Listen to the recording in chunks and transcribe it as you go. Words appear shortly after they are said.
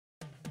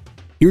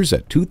Here's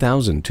a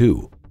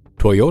 2002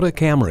 Toyota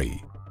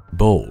Camry.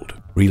 Bold,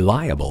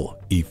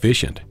 reliable,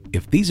 efficient.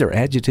 If these are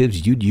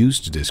adjectives you'd use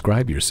to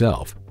describe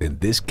yourself, then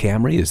this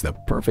Camry is the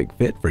perfect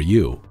fit for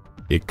you.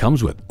 It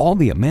comes with all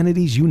the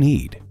amenities you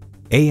need: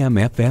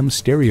 AM/FM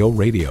stereo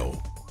radio,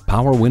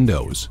 power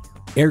windows,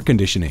 air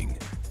conditioning,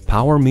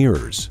 power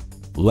mirrors,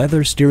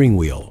 leather steering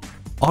wheel,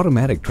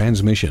 automatic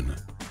transmission,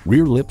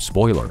 rear lip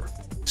spoiler,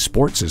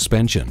 sport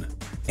suspension,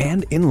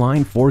 and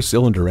inline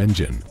 4-cylinder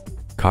engine.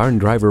 Car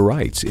and Driver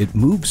writes it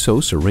moves so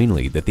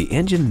serenely that the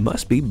engine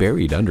must be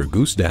buried under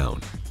goose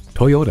down.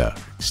 Toyota,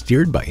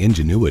 steered by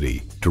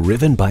ingenuity,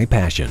 driven by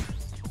passion.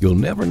 You'll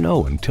never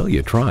know until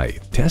you try.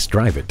 Test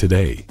drive it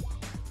today.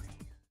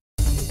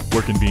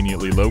 We're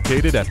conveniently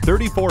located at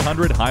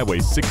 3400 Highway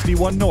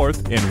 61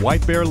 North in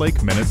White Bear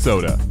Lake,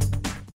 Minnesota.